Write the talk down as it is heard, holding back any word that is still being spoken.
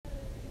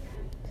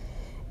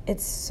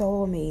It's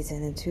so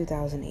amazing in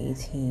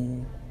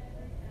 2018,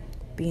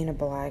 being a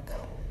black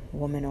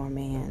woman or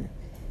man,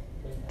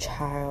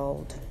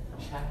 child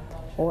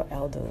or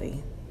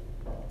elderly,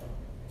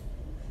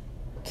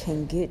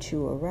 can get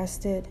you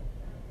arrested,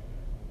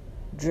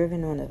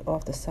 driven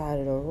off the side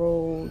of the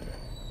road,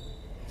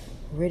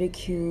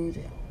 ridiculed,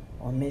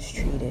 or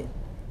mistreated.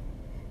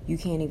 You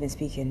can't even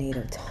speak your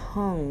native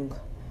tongue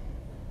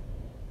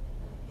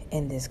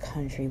in this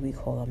country we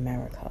call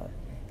America,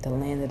 the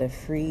land of the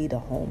free, the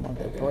home of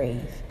the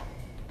brave.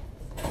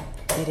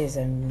 It is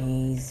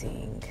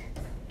amazing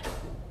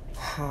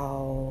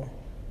how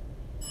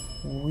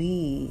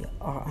we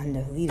are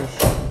under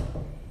leadership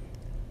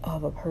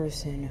of a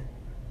person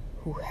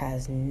who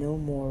has no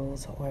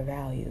morals or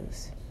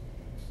values.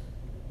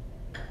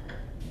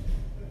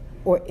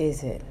 Or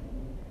is it?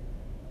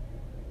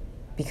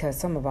 Because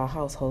some of our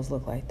households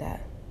look like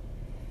that.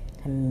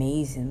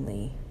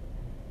 Amazingly,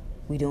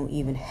 we don't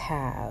even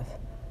have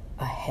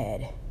a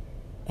head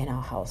in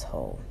our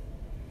household.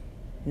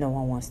 No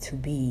one wants to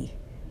be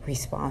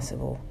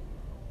responsible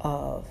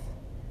of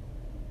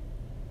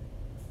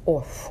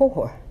or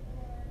for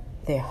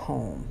their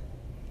home,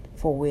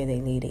 for where they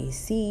lay their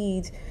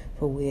seeds,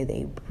 for where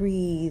they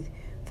breathe,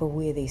 for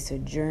where they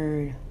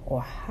sojourn,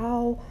 or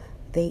how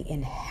they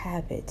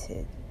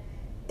inhabited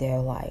their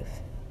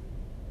life.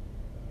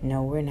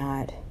 No, we're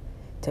not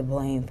to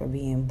blame for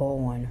being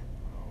born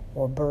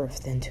or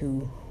birthed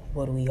into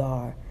what we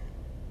are.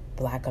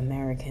 Black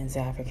Americans,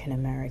 African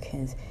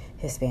Americans,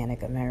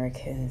 Hispanic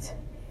Americans,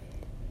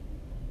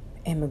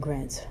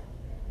 immigrants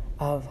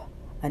of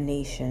a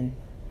nation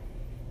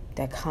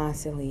that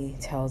constantly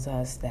tells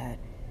us that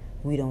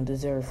we don't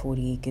deserve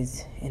 40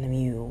 acres and a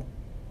mule.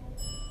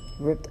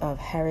 Ripped of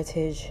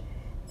heritage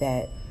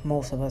that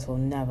most of us will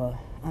never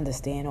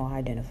understand or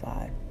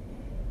identify.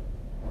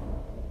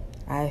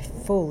 I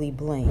fully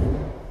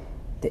blame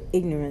the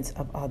ignorance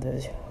of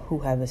others who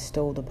have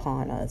bestowed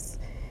upon us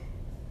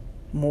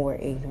more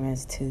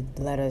ignorance to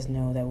let us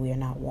know that we are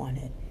not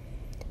wanted.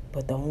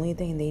 But the only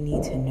thing they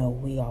need to know,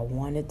 we are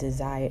wanted,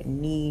 desired,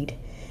 need,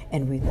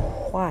 and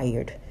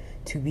required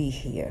to be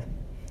here.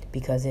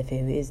 Because if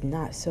it is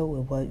not so,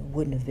 it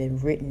wouldn't have been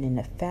written in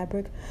the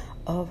fabric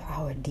of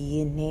our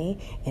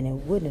DNA, and it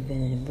wouldn't have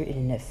been written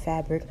in the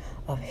fabric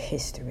of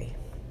history.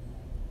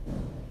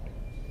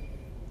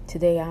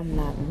 Today, I'm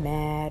not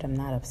mad, I'm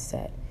not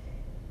upset,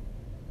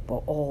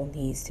 but all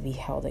needs to be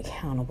held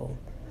accountable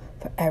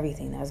for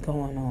everything that's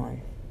going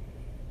on,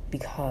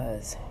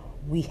 because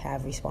we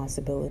have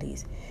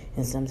responsibilities,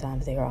 and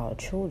sometimes they are our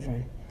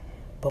children,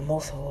 but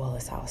most of all,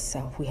 it's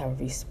ourselves. We have a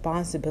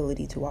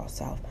responsibility to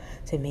ourselves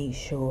to make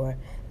sure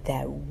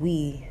that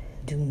we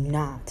do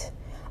not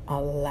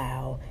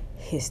allow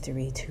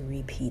history to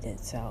repeat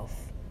itself.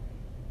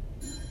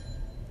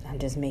 I'm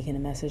just making the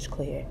message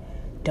clear.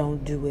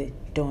 Don't do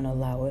it. Don't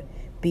allow it.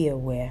 Be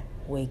aware.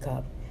 Wake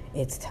up.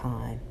 It's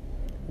time.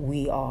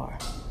 We are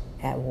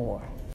at war.